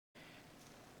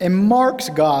In Mark's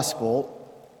gospel,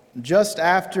 just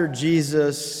after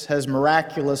Jesus has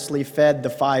miraculously fed the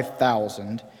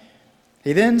 5,000,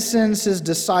 he then sends his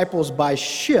disciples by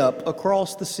ship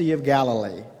across the Sea of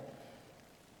Galilee,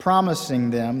 promising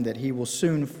them that he will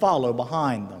soon follow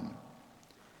behind them.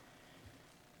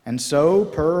 And so,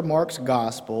 per Mark's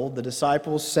gospel, the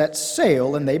disciples set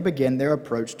sail and they begin their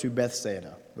approach to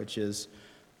Bethsaida, which is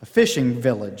a fishing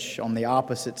village on the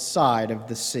opposite side of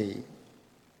the sea.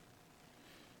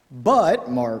 But,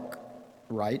 Mark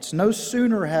writes, no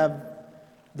sooner have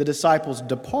the disciples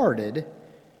departed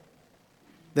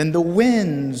than the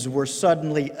winds were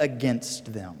suddenly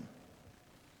against them.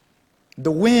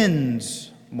 The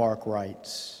winds, Mark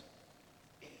writes,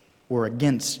 were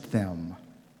against them.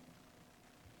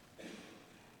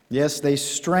 Yes, they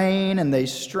strain and they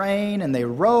strain and they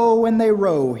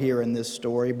row here in this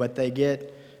story, but they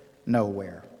get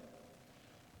nowhere.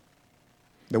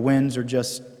 The winds are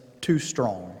just too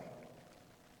strong.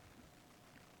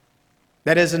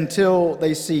 That is, until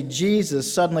they see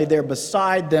Jesus suddenly there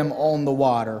beside them on the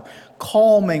water,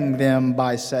 calming them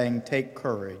by saying, "Take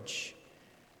courage,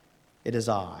 it is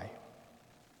I."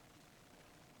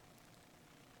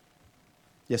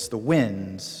 Yes, the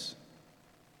winds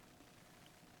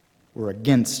were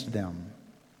against them.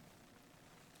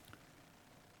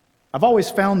 I've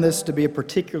always found this to be a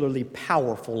particularly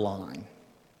powerful line,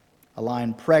 a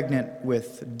line pregnant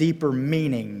with deeper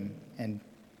meaning and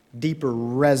deeper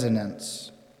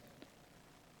resonance.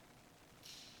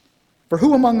 For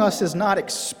who among us has not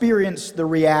experienced the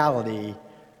reality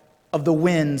of the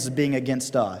winds being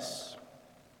against us?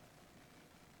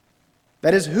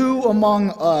 That is, who among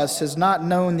us has not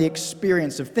known the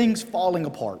experience of things falling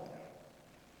apart,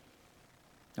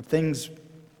 of things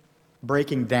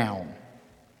breaking down,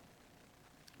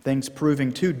 things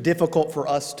proving too difficult for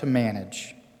us to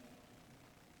manage,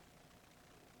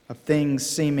 of things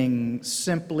seeming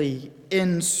simply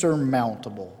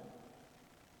insurmountable?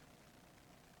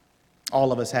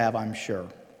 All of us have, I'm sure.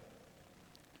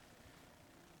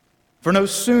 For no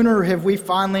sooner have we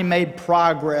finally made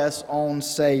progress on,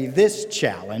 say, this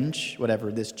challenge,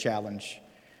 whatever this challenge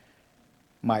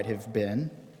might have been,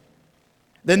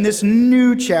 then this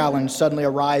new challenge suddenly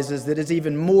arises that is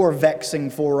even more vexing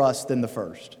for us than the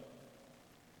first.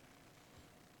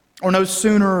 Or no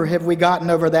sooner have we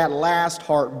gotten over that last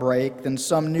heartbreak than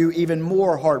some new, even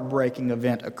more heartbreaking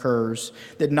event occurs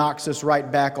that knocks us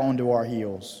right back onto our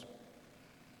heels.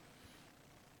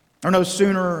 Or no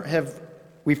sooner have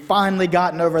we finally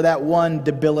gotten over that one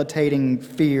debilitating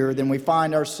fear than we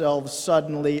find ourselves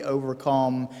suddenly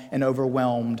overcome and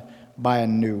overwhelmed by a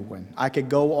new one. I could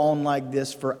go on like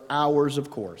this for hours,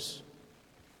 of course.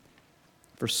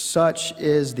 For such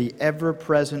is the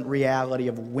ever-present reality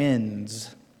of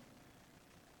winds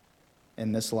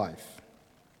in this life.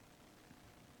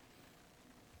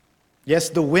 Yes,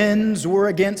 the winds were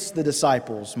against the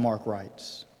disciples, Mark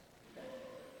writes,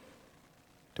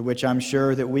 to which I'm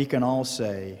sure that we can all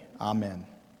say, Amen.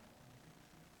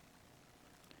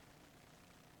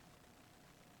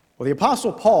 Well, the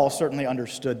Apostle Paul certainly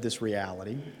understood this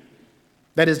reality.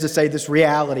 That is to say, this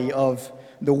reality of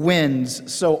the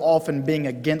winds so often being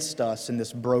against us in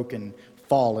this broken,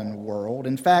 fallen world.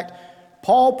 In fact,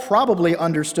 Paul probably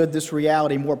understood this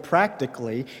reality more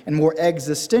practically and more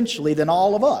existentially than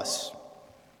all of us.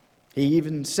 He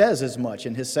even says as much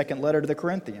in his second letter to the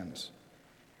Corinthians.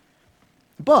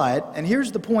 But, and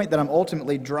here's the point that I'm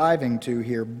ultimately driving to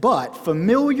here, but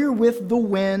familiar with the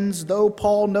winds, though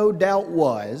Paul no doubt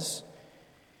was,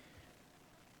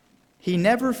 he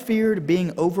never feared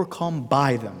being overcome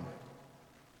by them.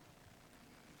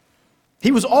 He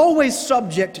was always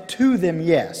subject to them,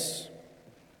 yes,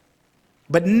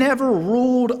 but never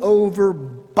ruled over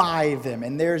by them.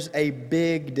 And there's a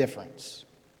big difference.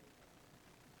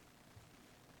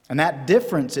 And that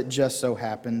difference, it just so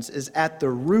happens, is at the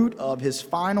root of his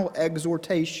final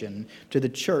exhortation to the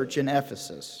church in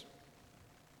Ephesus.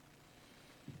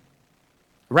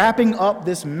 Wrapping up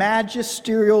this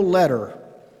magisterial letter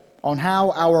on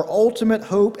how our ultimate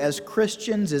hope as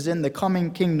Christians is in the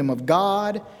coming kingdom of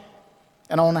God,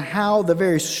 and on how the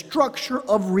very structure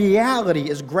of reality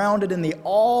is grounded in the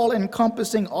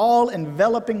all-encompassing,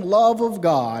 all-enveloping love of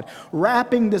God,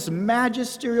 wrapping this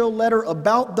magisterial letter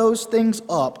about those things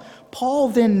up, Paul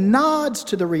then nods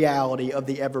to the reality of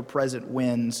the ever-present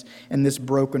winds in this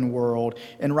broken world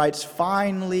and writes,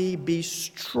 "Finally, be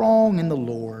strong in the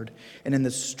Lord and in the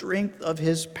strength of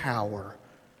his power,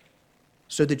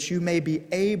 so that you may be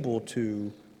able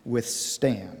to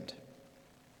withstand."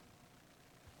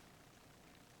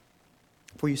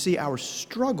 For you see, our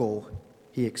struggle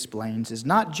he explains, is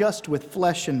not just with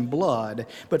flesh and blood,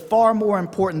 but far more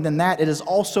important than that, it is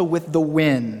also with the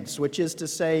winds, which is to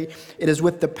say, it is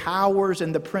with the powers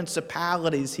and the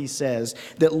principalities, he says,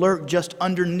 that lurk just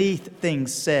underneath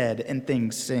things said and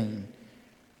things seen.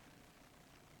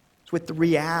 It's with the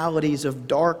realities of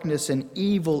darkness and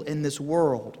evil in this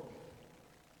world.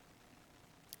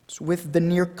 It's with the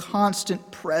near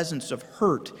constant presence of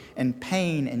hurt and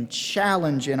pain and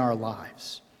challenge in our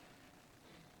lives.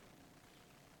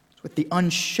 With the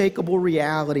unshakable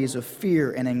realities of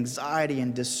fear and anxiety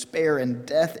and despair and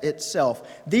death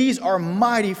itself. These are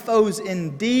mighty foes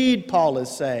indeed, Paul is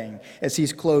saying as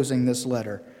he's closing this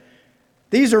letter.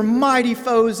 These are mighty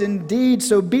foes indeed,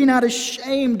 so be not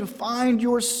ashamed to find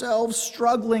yourselves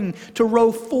struggling to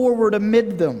row forward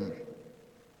amid them.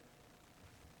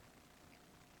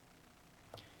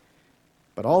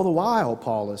 But all the while,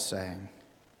 Paul is saying,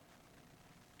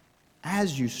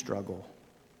 as you struggle,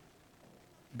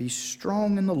 be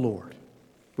strong in the Lord,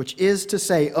 which is to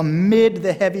say, amid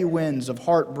the heavy winds of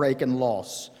heartbreak and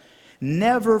loss,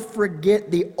 never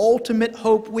forget the ultimate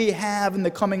hope we have in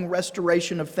the coming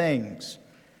restoration of things.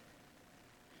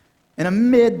 And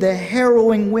amid the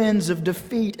harrowing winds of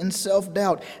defeat and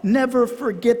self-doubt, never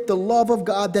forget the love of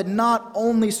God that not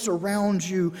only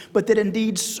surrounds you, but that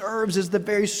indeed serves as the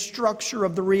very structure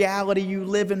of the reality you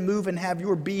live and move and have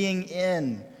your being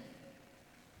in.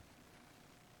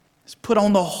 Put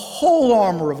on the whole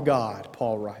armor of God,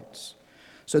 Paul writes,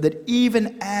 so that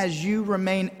even as you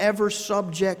remain ever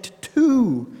subject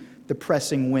to the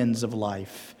pressing winds of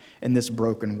life in this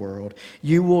broken world,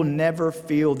 you will never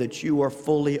feel that you are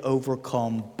fully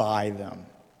overcome by them.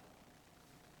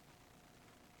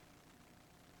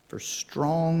 For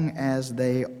strong as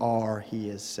they are, he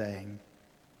is saying,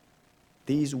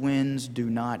 these winds do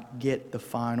not get the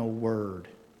final word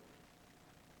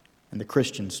in the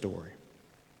Christian story.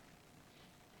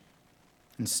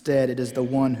 Instead, it is the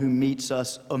one who meets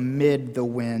us amid the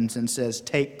winds and says,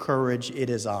 "Take courage, it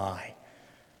is I,"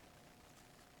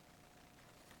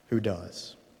 who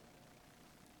does.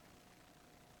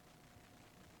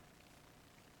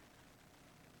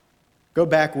 Go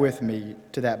back with me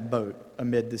to that boat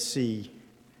amid the Sea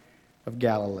of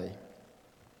Galilee.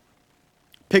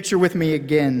 Picture with me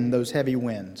again those heavy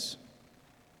winds,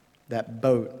 that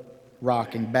boat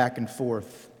rocking back and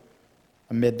forth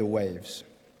amid the waves.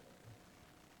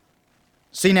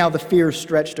 See now the fear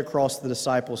stretched across the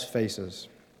disciples' faces.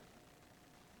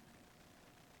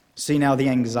 See now the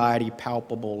anxiety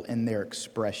palpable in their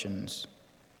expressions.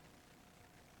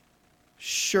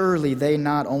 Surely they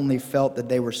not only felt that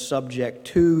they were subject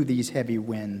to these heavy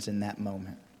winds in that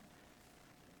moment.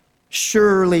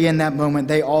 Surely in that moment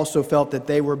they also felt that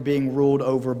they were being ruled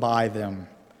over by them.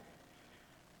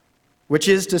 Which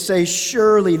is to say,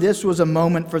 surely this was a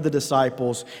moment for the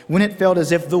disciples when it felt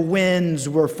as if the winds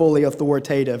were fully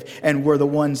authoritative and were the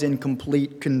ones in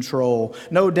complete control.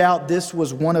 No doubt this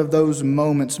was one of those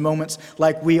moments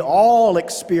like we all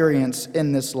experience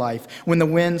in this life, when the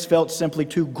winds felt simply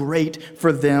too great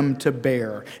for them to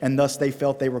bear, and thus they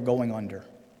felt they were going under.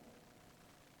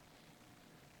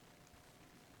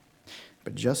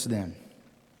 But just then,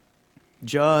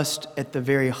 just at the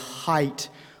very height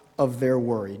of their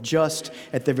worry, just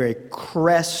at the very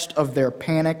crest of their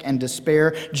panic and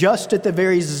despair, just at the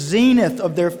very zenith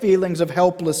of their feelings of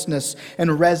helplessness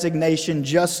and resignation,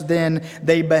 just then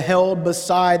they beheld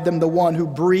beside them the one who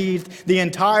breathed the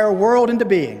entire world into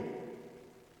being.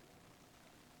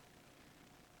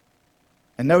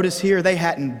 And notice here, they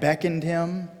hadn't beckoned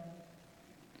him.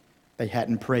 They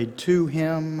hadn't prayed to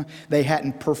him. They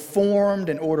hadn't performed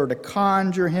in order to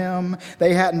conjure him.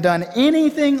 They hadn't done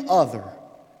anything other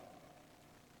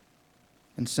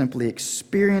and simply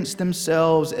experienced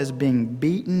themselves as being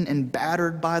beaten and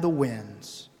battered by the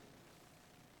winds.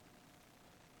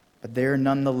 But there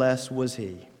nonetheless was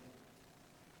he,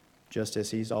 just as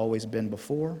he's always been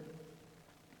before,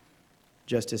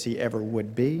 just as he ever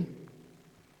would be.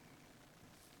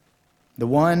 The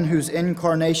one whose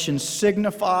incarnation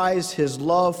signifies his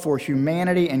love for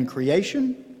humanity and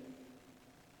creation.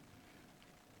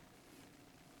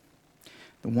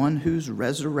 The one whose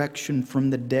resurrection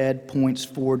from the dead points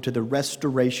forward to the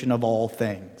restoration of all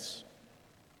things.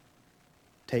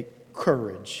 Take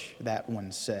courage, that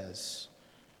one says,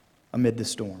 amid the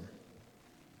storm.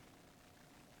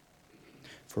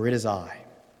 For it is I.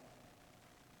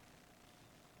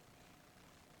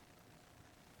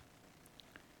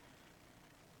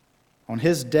 On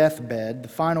his deathbed, the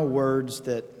final words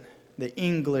that the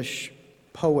English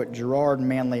poet Gerard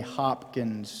Manley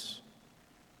Hopkins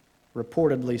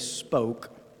reportedly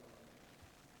spoke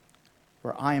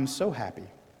were, "I am so happy.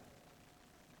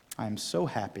 I am so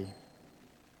happy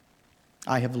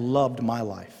I have loved my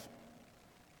life.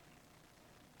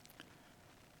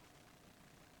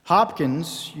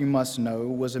 Hopkins, you must know,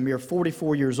 was a mere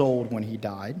 44 years old when he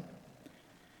died.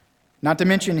 Not to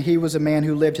mention, he was a man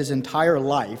who lived his entire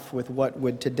life with what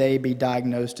would today be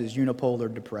diagnosed as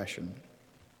unipolar depression.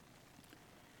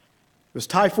 It was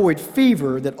typhoid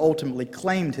fever that ultimately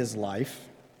claimed his life,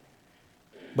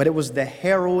 but it was the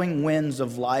harrowing winds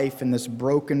of life in this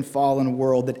broken, fallen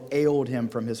world that ailed him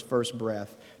from his first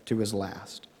breath to his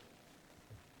last.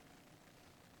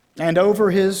 And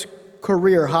over his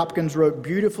career, Hopkins wrote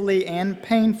beautifully and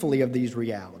painfully of these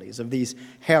realities, of these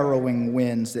harrowing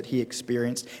winds that he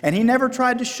experienced, and he never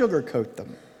tried to sugarcoat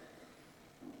them.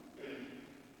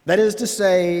 That is to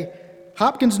say,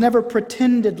 Hopkins never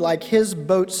pretended like his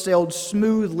boat sailed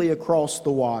smoothly across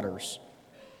the waters,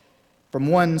 from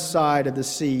one side of the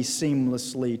sea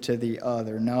seamlessly to the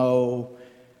other. No,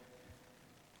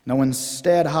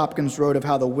 instead, Hopkins wrote of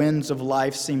how the winds of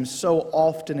life seemed so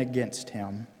often against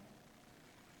him,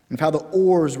 and how the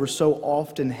oars were so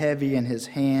often heavy in his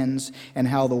hands, and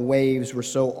how the waves were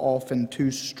so often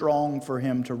too strong for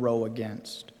him to row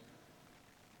against.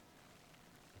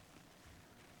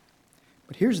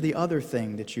 But here's the other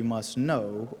thing that you must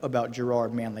know about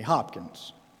Gerard Manley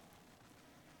Hopkins.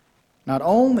 Not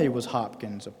only was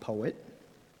Hopkins a poet,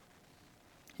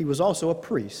 he was also a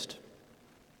priest,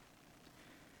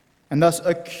 and thus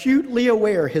acutely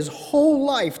aware his whole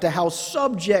life to how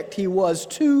subject he was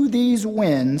to these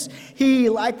winds. He,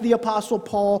 like the Apostle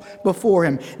Paul before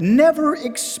him, never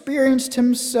experienced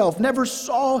himself, never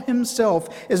saw himself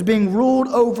as being ruled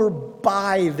over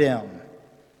by them.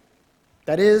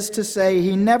 That is to say,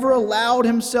 he never allowed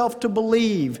himself to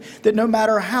believe that no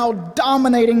matter how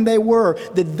dominating they were,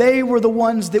 that they were the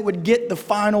ones that would get the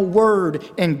final word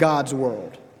in God's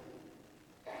world.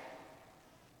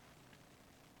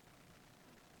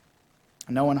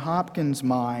 No, in Hopkins'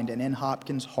 mind and in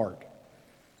Hopkins' heart,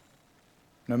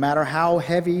 no matter how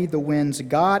heavy the winds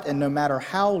got and no matter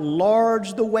how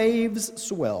large the waves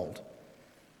swelled,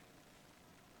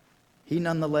 he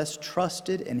nonetheless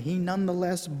trusted and he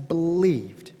nonetheless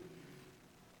believed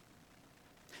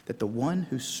that the one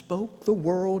who spoke the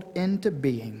world into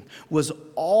being was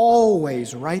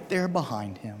always right there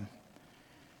behind him,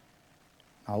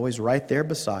 always right there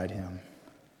beside him,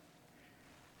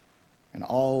 and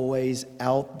always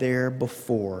out there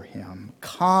before him,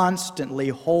 constantly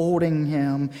holding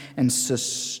him and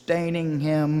sustaining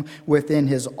him within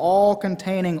his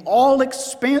all-containing,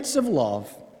 all-expansive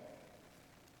love,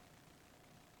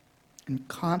 and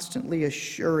constantly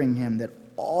assuring him that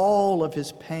all of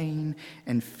his pain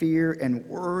and fear and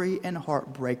worry and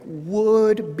heartbreak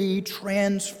would be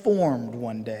transformed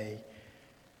one day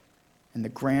in the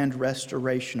grand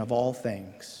restoration of all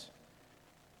things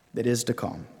that is to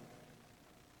come.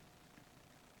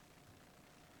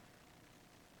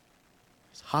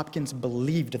 Hopkins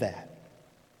believed that.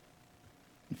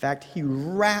 In fact, he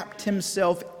wrapped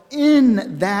himself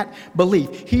in that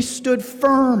belief. He stood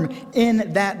firm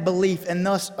in that belief, and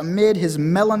thus, amid his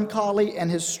melancholy and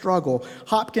his struggle,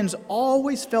 Hopkins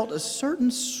always felt a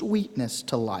certain sweetness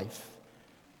to life,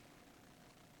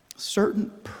 a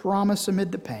certain promise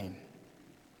amid the pain,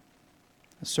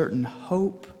 a certain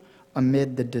hope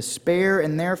amid the despair,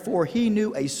 and therefore he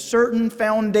knew a certain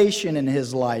foundation in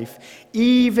his life,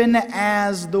 even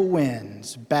as the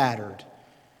winds battered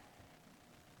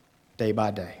day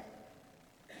by day.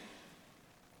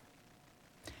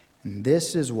 And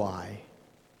this is why,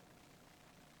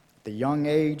 at the young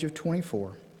age of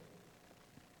 24,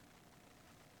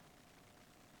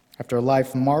 after a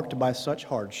life marked by such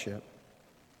hardship,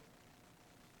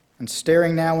 and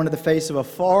staring now into the face of a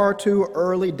far too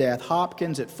early death,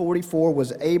 Hopkins at 44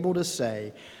 was able to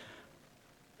say,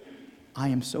 "I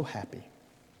am so happy.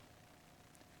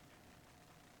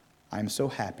 I am so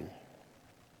happy,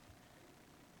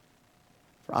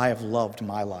 for I have loved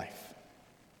my life."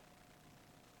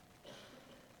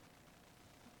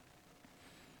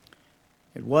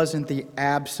 It wasn't the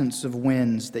absence of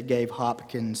winds that gave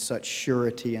Hopkins such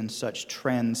surety and such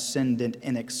transcendent,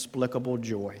 inexplicable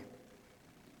joy.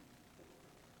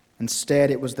 Instead,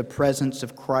 it was the presence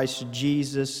of Christ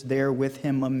Jesus there with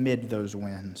him amid those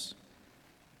winds,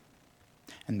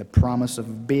 and the promise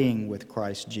of being with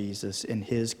Christ Jesus in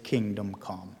his kingdom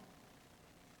come.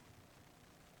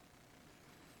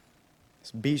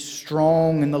 Be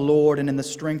strong in the Lord and in the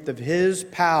strength of his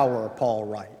power, Paul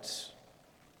writes,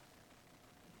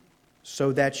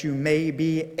 so that you may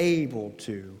be able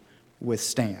to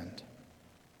withstand.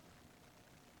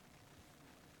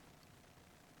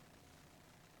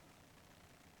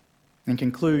 In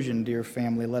conclusion, dear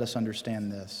family, let us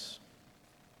understand this.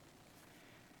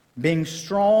 Being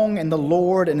strong in the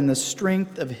Lord and in the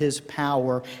strength of his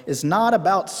power is not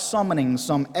about summoning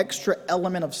some extra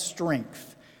element of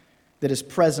strength that is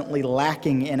presently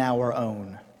lacking in our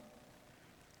own.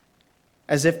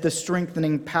 As if the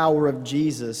strengthening power of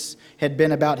Jesus had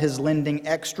been about his lending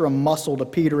extra muscle to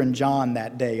Peter and John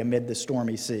that day amid the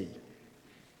stormy sea.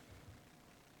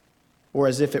 Or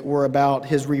as if it were about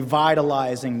his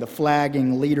revitalizing the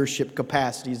flagging leadership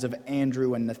capacities of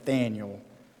Andrew and Nathaniel.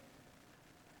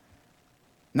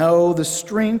 No, the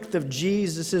strength of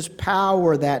Jesus'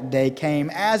 power that day came,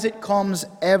 as it comes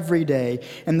every day,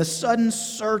 and the sudden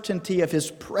certainty of his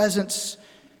presence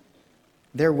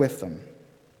there with them.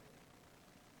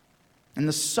 And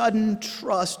the sudden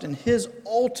trust in his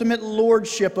ultimate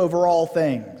lordship over all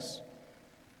things.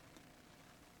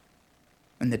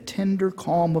 And the tender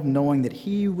calm of knowing that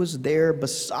he was there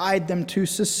beside them to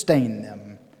sustain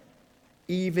them,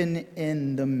 even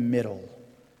in the middle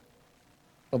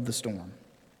of the storm.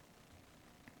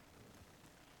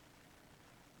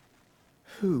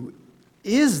 Who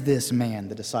is this man?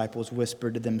 The disciples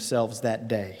whispered to themselves that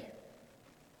day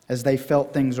as they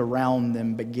felt things around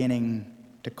them beginning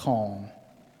to calm.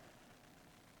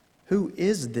 Who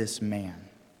is this man?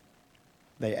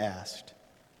 They asked,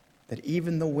 that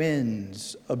even the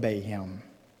winds obey him.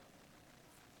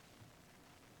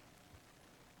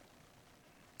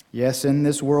 Yes, in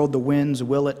this world the winds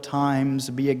will at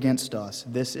times be against us.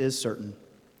 This is certain.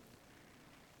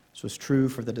 This was true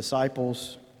for the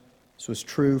disciples. This was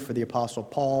true for the Apostle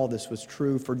Paul. This was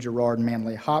true for Gerard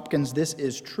Manley Hopkins. This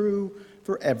is true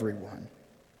for everyone.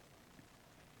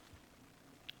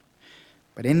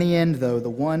 But in the end, though, the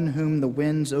one whom the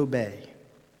winds obey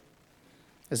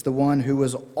is the one who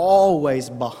is always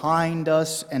behind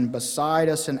us and beside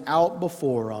us and out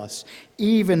before us,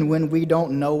 even when we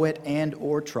don't know it and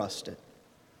or trust it.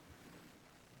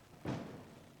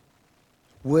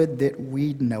 Would that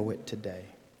we'd know it today.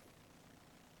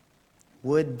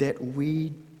 Would that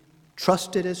we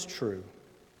trust it as true,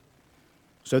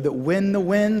 so that when the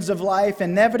winds of life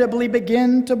inevitably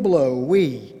begin to blow,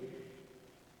 we,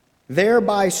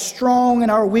 thereby strong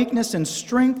in our weakness and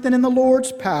strengthened in the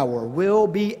Lord's power, will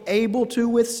be able to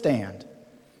withstand,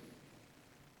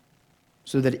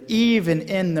 so that even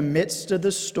in the midst of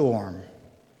the storm,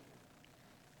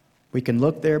 we can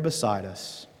look there beside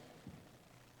us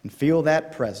and feel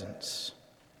that presence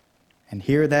and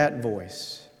hear that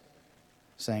voice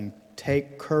saying,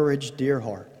 "Take courage, dear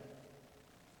heart,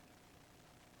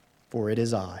 for it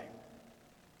is I."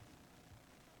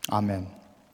 Amen.